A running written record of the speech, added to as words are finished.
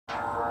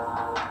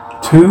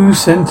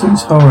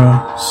Two-sentence horror,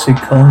 sick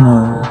or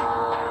no.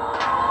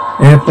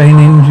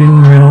 Airplane engine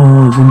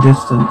roars in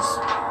distance.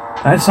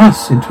 That's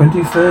us in 23,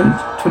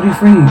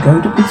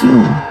 going to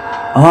Brazil.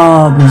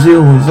 Ah,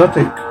 Brazil,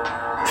 exotic.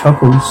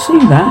 Chuckles, see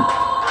that?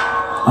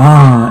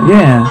 Ah,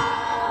 yeah.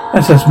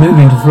 That's us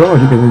moving to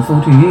Florida every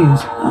 40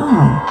 years.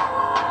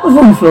 Ah. What's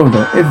wrong with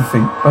Florida?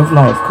 Everything. Both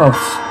laugh,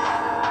 coughs.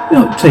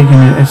 You're not taking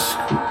the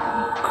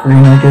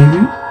cream I gave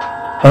you?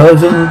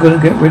 Hers, I'm going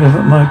to get rid of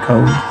my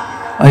cold.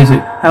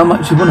 Isaac, how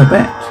much you want to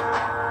bet?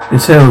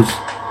 Yourselves,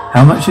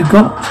 how much you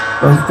got?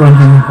 Both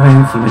grunting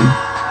painfully.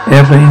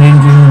 Airplane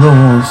engine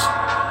roars.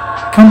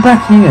 Come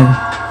back here.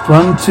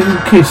 1,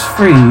 2, kiss,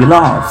 3,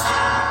 laughs.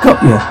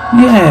 Got ya.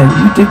 Yeah,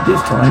 you did this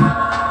time.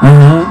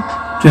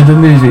 Gentle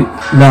music,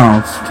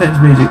 laughs, tense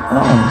music.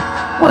 Oh,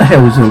 what the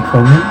hell was your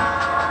problem?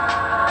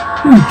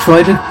 Do you try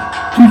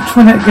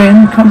that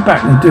again? Come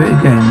back and do it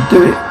again.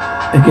 Do it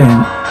again.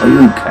 Are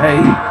you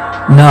okay?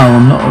 No,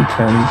 I'm not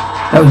okay.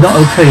 That was not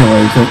okay,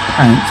 Isaac.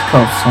 Pants,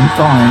 coughs, I'm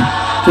fine.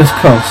 Just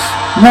coughs.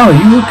 No, are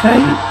you okay?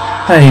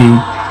 Hey,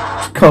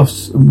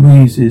 coughs and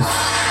wheezes.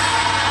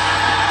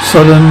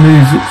 Solemn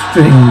music,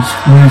 strings,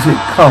 music,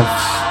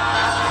 coughs.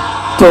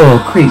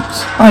 Door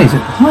creaks.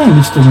 Isaac, hi,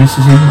 Mr. and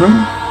Mrs. Ingram.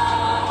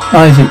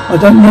 Isaac, I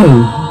didn't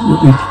know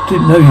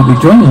you'd be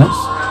joining us.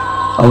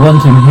 I want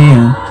him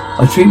here.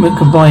 Our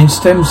treatment combines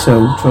stem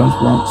cell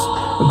transplants,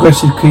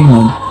 aggressive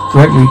chemo,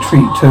 directly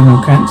treat terminal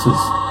cancers.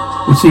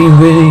 We've seen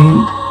really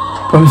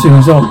promising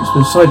results,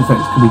 but side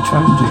effects can be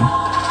challenging.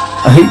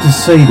 I hate to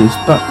say this,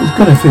 but it's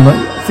going to feel like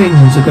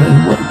things are going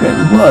to get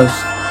worse,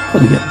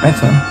 probably get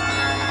better.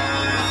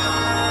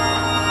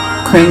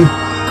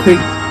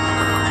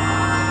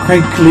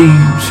 Crinkly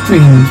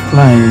strings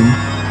playing.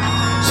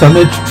 Some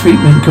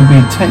treatment can be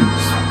intense.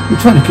 We're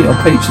trying to keep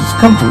our patients as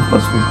comfortable as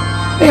possible.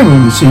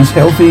 Everyone receives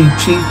healthy,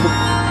 cheap,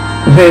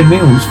 prepared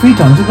meals 3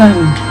 times a day.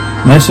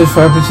 Massage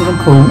therapists in the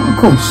pool, of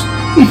course.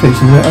 Each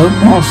patient has their own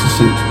master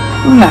suit,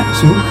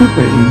 relaxing,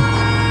 recuperating.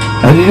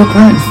 How did your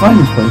parents find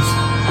this place?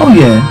 Oh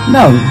yeah,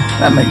 no,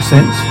 that makes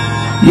sense.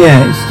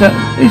 Yeah,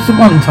 it's the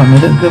one time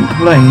they don't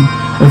complain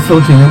of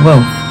flaunting their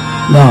wealth.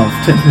 Laugh,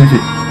 tense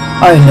music.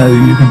 I know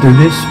you can do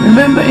this.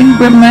 Remember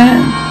Ingram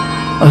Man?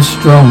 I was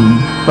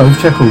strong. Both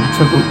chuckled,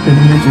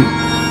 little music.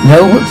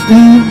 Know what to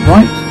do,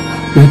 right?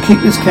 You're gonna kick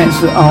this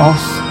cancer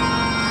ass,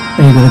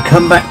 and you're gonna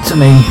come back to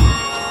me.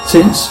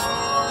 Since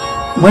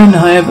when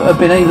have I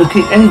been able to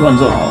kick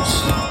anyone's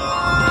ass?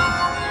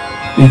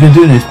 You can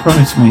do this,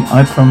 promise me,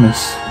 I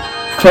promise.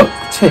 Clock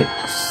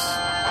ticks.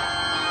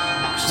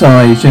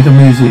 Sighs, gentle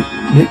music,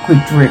 liquid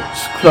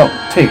drips, clock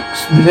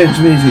ticks, intense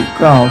music,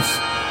 graphs.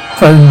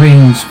 Phone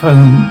rings,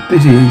 phone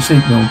busy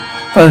signal.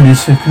 Phone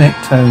is to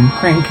connect tone,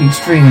 cranky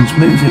strings,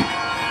 music.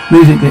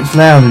 Music gets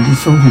loud and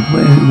distorted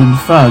when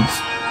thuds.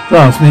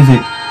 Glass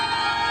music.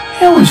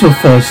 How was your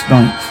first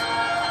night?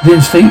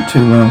 Didn't sleep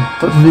too well,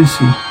 Dr.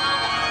 Lucy.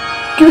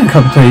 Give me a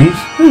cup of tea.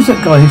 Who's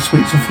that guy who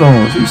sweeps the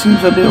floors? He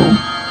seems a little...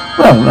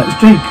 Well, that's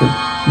Jacob.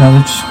 No,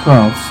 it's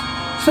crafts.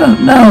 So,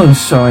 no,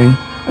 sorry.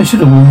 I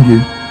should have warned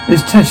you.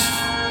 There's tests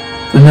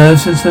for nerve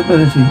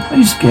sensibility. Are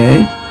you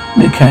scared?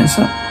 Me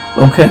cancer?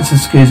 Well, cancer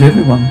scares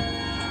everyone.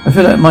 I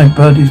feel like my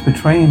body's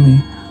betraying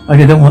me. Like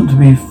I don't want to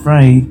be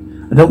afraid.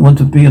 I don't want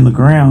to be on the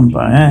ground,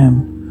 but I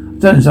am.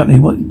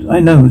 I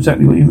know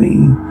exactly what you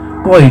mean.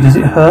 Boy, does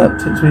it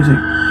hurt. It's music.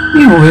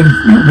 You're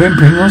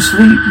whimpering your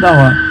sleep,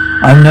 Noah.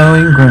 I'm Noah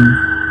Ingram.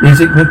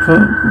 Music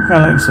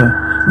Macalester.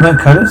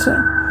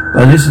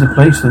 Well, this is the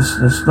place for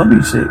the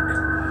snobby sick.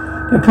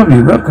 They're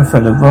probably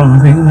Rockefeller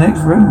romping in the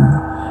next room.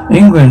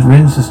 Ingram's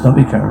wins the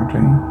snobby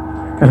category.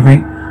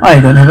 I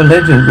don't have a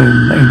ledger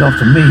room named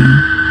after me.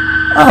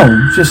 Oh,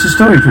 just a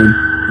storage room.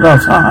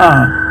 Laughs,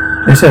 ha.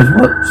 They said,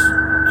 what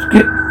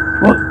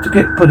to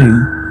get pudding?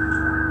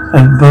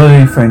 A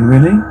boyfriend,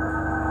 really?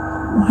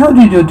 How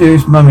did your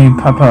dearest mummy and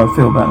papa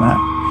feel about that?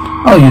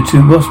 Oh, you're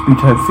too waspy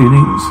to have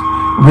feelings.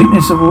 The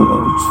weakness of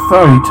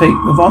thoroughly take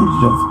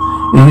advantage of.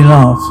 He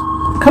laughs.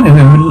 Can't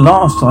remember the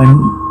last time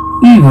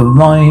either of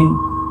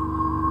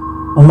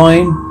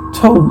mine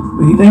told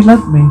me they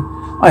loved me.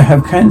 I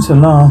have cancer,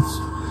 laughs.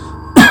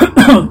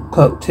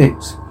 Clock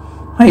ticks.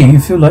 Hey, you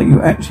feel like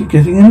you're actually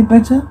getting any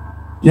better?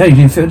 Yeah,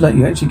 you feel like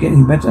you're actually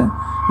getting better?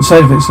 The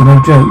side effects are no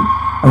joke.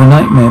 I have a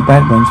nightmare,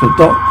 bad ones, but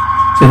Doc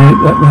said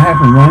that would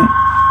happen, right?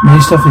 And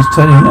this stuff is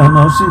turning out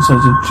nice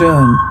insides of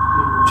churn,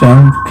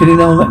 killing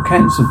all that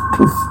cancer.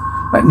 Poof,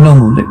 back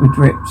normal, liquid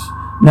drips.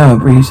 Now I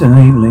breathe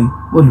unevenly.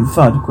 Wooden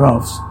thud,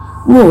 graphs.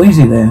 Whoa,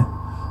 easy there.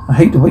 I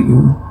hate to wake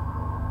you,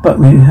 but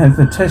we have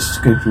a test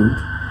scheduled.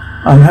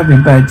 I'm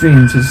having bad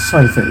dreams as a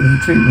side effect of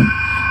the treatment.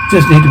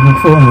 Just need to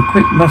perform a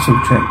quick muscle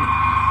check.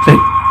 Click,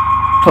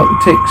 clock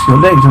ticks. Your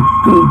legs are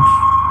good,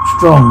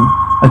 strong.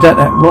 I doubt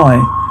that. Why?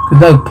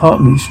 Because no part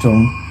of me is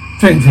strong.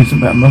 Strength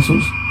isn't about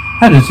muscles.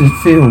 How does it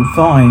feel?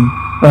 Fine.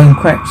 Bone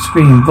cracks,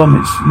 scream,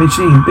 vomits,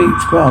 machine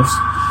beats, graphs.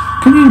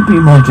 Can you be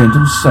more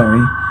gentle?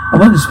 Sorry. I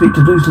want to speak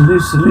to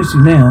Lucy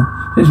now.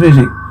 There's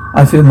music.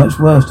 I feel much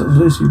worse. Dr.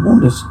 Lucy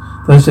warned us.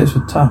 First steps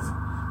were tough.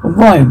 But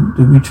why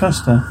do we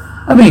trust her?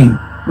 I mean,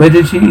 where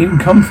did she even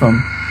come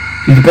from?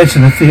 She's the best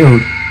in the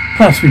field.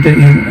 Plus, we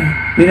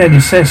don't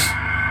assess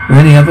with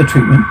any other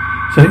treatment,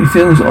 so he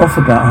feels off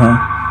about her.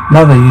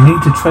 Mother, you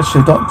need to trust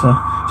your doctor.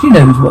 She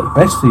knows what's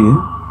best for you.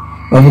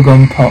 Mother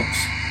gone pops.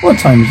 What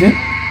time is it?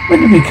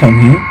 When did we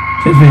come here?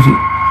 Says Lizzie.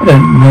 I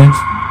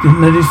didn't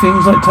notice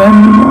things like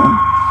time anymore.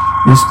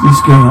 This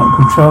getting out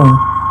of control.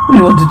 What do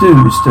you want to do,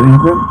 Mr.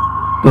 Ingram?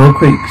 Door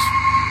creaks.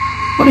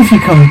 What if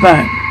she comes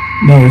back?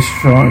 Noah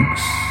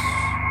shrugs.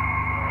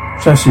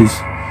 Shushes.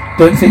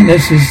 Don't think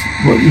this is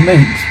what you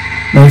meant.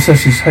 Noah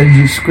shushes,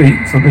 holy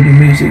squeak, forbidding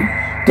music.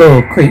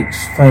 Door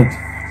creaks, thud.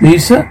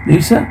 Lisa?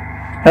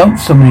 Help,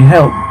 somebody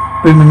help.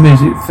 Booming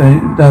music for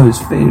Noah's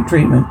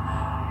treatment.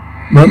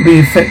 Won't be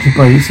affected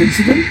by this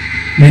incident.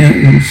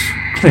 Nails,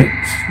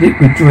 clicks,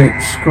 liquid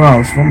drips,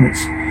 grasps,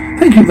 vomits.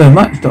 Thank you very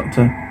much,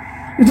 Doctor.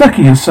 It's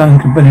lucky your son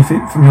can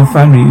benefit from your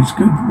family's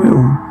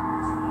goodwill.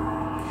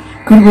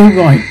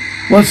 Goodwill, right.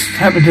 What's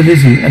happened to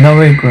Lizzie and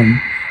our Ingram?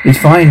 It's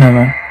fine,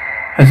 Noah.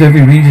 Has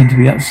every reason to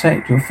be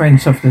upset. Your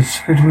friend suffered a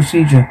critical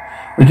seizure.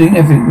 We're doing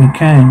everything we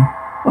can.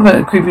 What about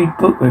that creepy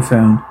book we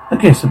found? I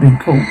guess I've been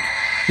caught.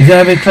 He's an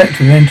avid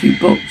collector of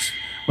antique books.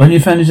 One you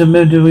found is a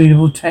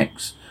medieval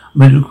text,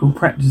 medical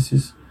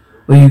practices,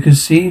 where you can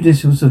see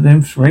this was an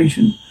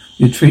inspiration.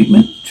 Your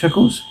treatment,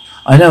 Chuckles.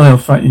 I know how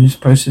frightening this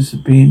process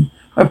has been.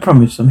 I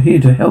promise I'm here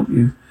to help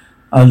you.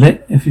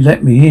 If you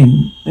let me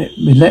in.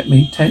 Let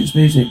me. Tense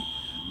music.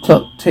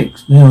 Clock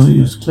ticks.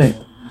 Nails clip.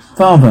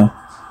 Father,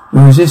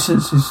 your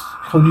resistance is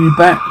holding you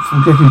back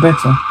from getting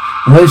better.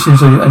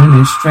 Emotions are your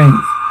enemy's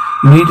strength.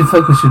 You need to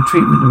focus your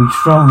treatment to be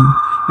strong.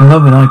 Your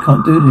mother and I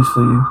can't do this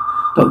for you.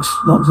 Doc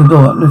knocks the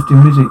door,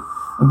 uplifting music.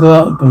 I'm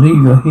glad to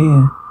believe you're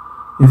here.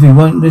 If you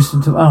won't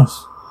listen to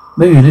us,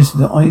 maybe listen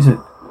to Isaac.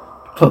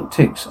 Clock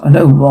ticks. I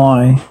know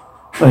why,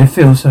 but I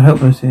feel so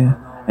helpless here.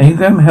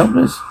 Ingram,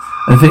 helpless?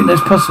 I think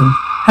that's possible.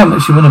 How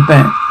much you want to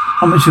bet?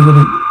 How much you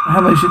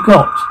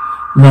got?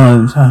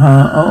 Loans.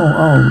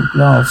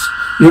 Laughs.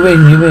 You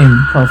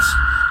win. Coughs.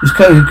 It's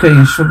okay.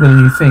 You're stronger than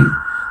you think.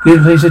 Give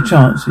the place a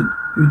chance. If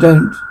you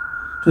don't,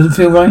 doesn't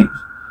feel right,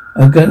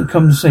 I'm going to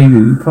come to save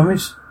you. You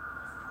promise?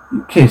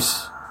 You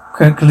kiss.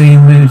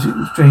 Crackling music,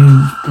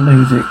 strange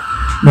music.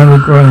 Noah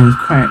groans,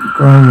 crack,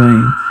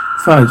 growling.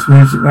 Thuds,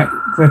 music,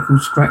 record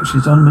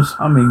scratches, ominous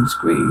humming,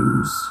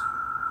 screams.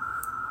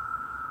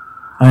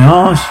 I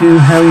asked you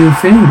how you're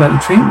feeling about the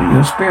treatment,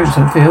 your spirits,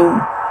 I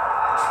feel.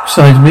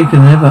 Besides, weaker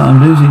than ever.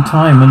 I'm losing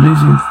time. I'm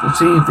losing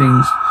seeing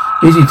things.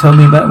 Izzy told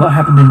me about what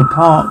happened in the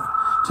park.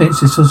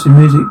 Tense, distorted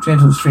music,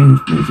 gentle strange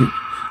music.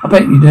 I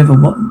bet you never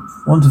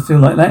want to feel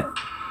like that.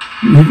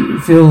 You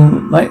feel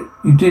like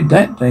you did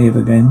that day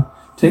ever again.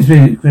 Tense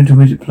music, gentle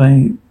music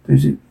playing,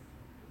 music,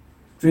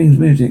 dreams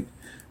music.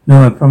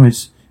 No, I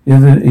promise.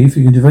 If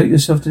you can devote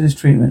yourself to this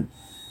treatment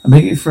and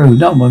make it through,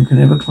 no one can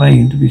ever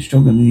claim to be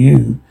stronger than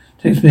you.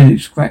 Tense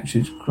music,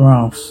 scratches,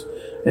 grasps,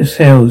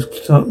 exhales,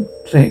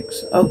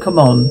 clicks. Oh, come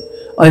on.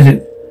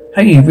 Isaac.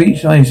 Hey, you've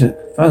reached Isaac.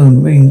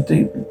 Phone rings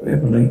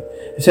rapidly.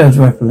 Exhales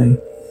rapidly.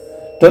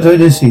 Dr.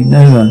 Lucy,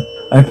 Nova.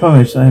 I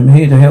promise I am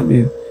here to help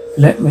you.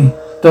 Let me.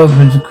 Dog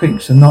opens and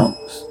creaks and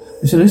knocks.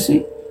 Mr.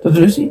 Lucy? Dr.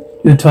 Lucy?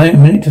 You have time, a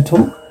minute to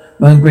talk?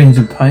 Moan grins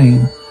in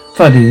pain.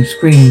 Thudding,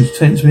 screams,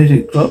 tense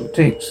music, clock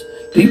ticks.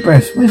 Deep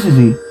breaths. Where's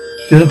Izzy?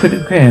 Doing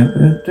critical care.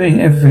 We're doing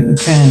everything we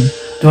can.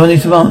 Do I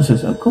need some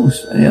answers? Of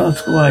course.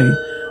 Ask away.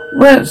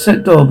 Where's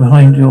that door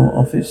behind your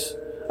office?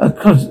 A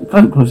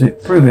coat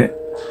closet. Prove it.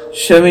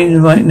 Show me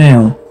right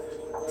now.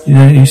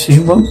 You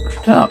seem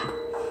woke up.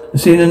 I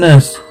seen a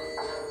nurse.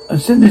 I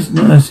sent this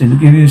nurse in to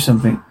give you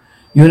something.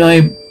 You and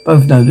I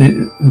both know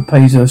who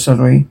pays her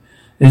salary.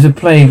 There's a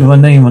plague of a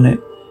name on it.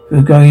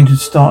 We're going to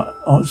start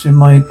answering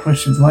my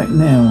questions right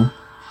now.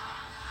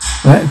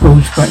 Rat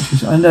gold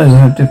scratches. I know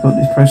how difficult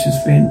this process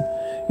has been.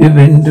 You've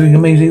been doing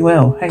amazingly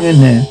well. Hang in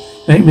there.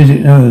 Make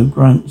music. No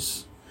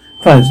grunts.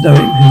 Fuzz. No, it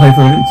can play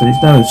for instance.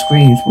 No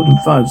screams. Wooden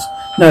fuzz.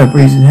 No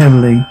breathing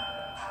heavily.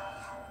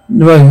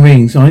 The phone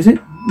rings.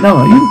 Isaac? No,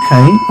 are you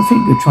okay? I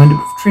think you're trying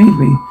to treat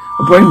me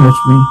or brainwash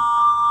me.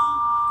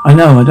 I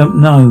know. I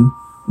don't know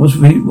what's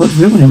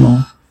real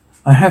anymore.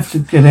 I have to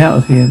get out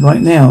of here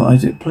right now,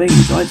 Isaac.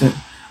 Please, Isaac.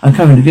 I'm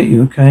coming to get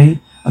you. Okay?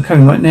 I'm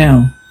coming right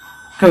now.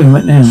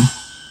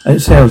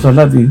 Exhales. I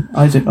love you,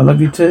 Isaac. I love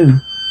you too.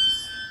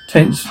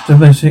 Tense,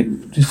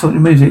 domestic, distorted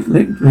music,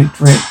 liquid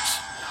drips.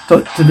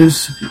 Dr.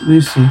 Lucy.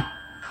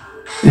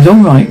 It's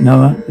all right,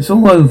 Noah. It's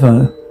all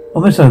over.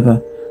 Almost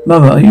over.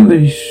 Mother,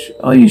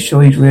 are you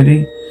sure he's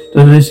ready?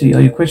 Dr. Lucy,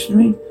 are you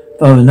questioning me?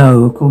 Father,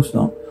 no, of course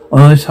not.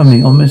 Almost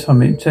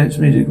humming. Tense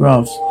music,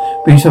 graphs.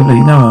 Breathe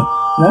heavily. Noah,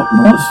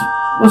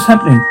 what's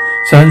happening?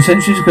 7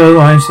 centuries ago,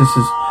 our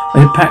ancestors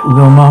made a pact with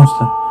our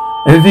master.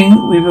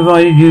 Everything we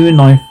provided you in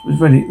life was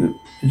ready,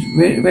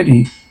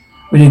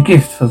 a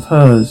gift of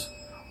hers.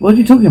 What are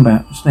you talking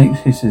about? Snake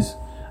hisses.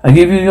 I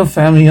give you your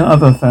family, your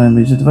other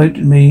families, have devoted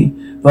to me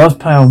vast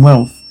power and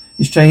wealth.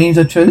 In exchange,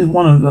 I chose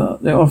one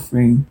of their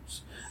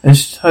offerings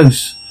as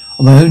hosts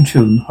of my own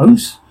children.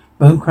 Hosts?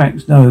 Bone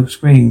cracks, no,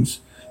 screams.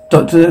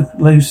 Dr.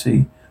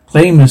 Lucy,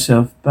 claim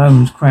yourself,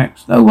 bones,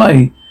 cracks. No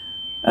way.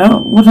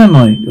 What am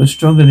I? You're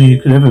stronger than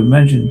you could ever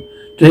imagine.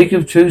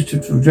 Jacob chose to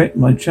reject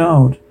my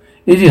child.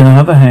 Izzy, on the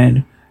other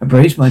hand,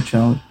 embraced my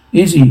child.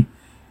 Izzy,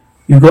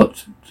 you got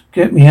to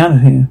get me out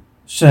of here.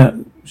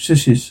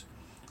 Sishes.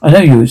 I know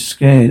you were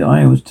scared.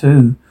 I was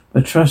too.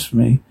 But trust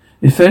me,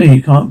 if feeling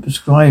you can't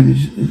prescribe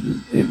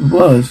it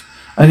was.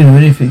 I can do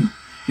anything.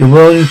 Your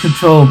world is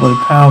controlled by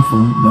the powerful,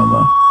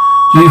 Nova.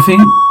 Do you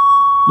think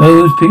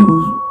those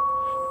people...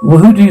 Well,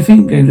 who do you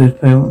think gave those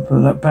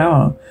people that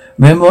power?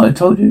 Remember what I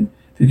told you?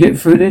 If you get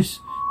through this,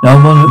 no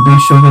one will be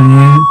stronger than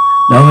you.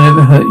 No one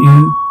ever hurt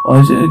you. Or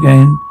is it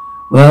again?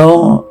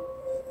 Well,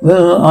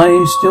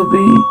 I still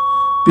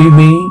be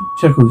me.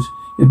 Chuckles.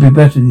 It'd be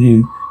better than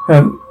you.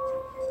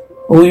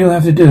 All you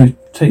have to do is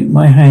take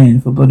my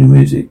hand for body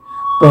music.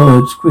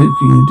 Birds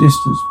squeaking in the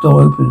distance.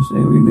 Door opens.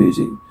 Airy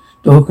music.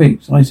 Door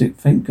creaks. Isaac,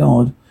 thank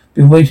God.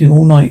 Been waiting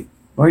all night.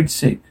 Worried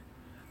sick.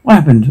 What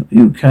happened? Are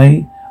you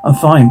okay? I'm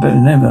fine, better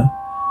than ever.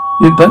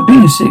 But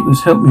being sick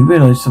has helped me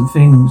realize some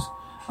things.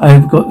 I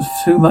have got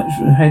too much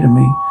ahead of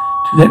me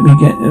to let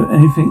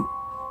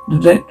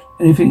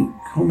anything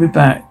call me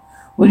back.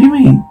 What do you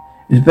mean?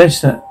 It's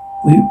best that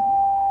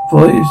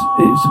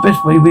it's the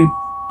best way we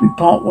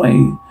part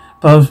ways.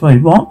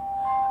 What?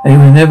 They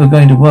were never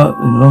going to work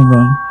in the long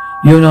run.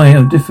 You and I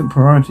have different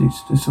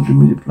priorities to sort of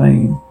music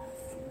playing.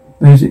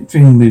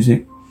 Dream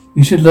music.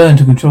 You should learn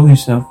to control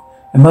yourself.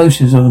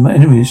 Emotions are the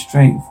enemy of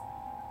strength.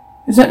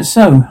 Is that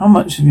so? How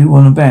much do you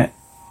want to bet?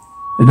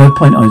 There's no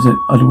point, Isaac.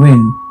 I'd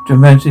win.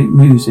 Dramatic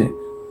music.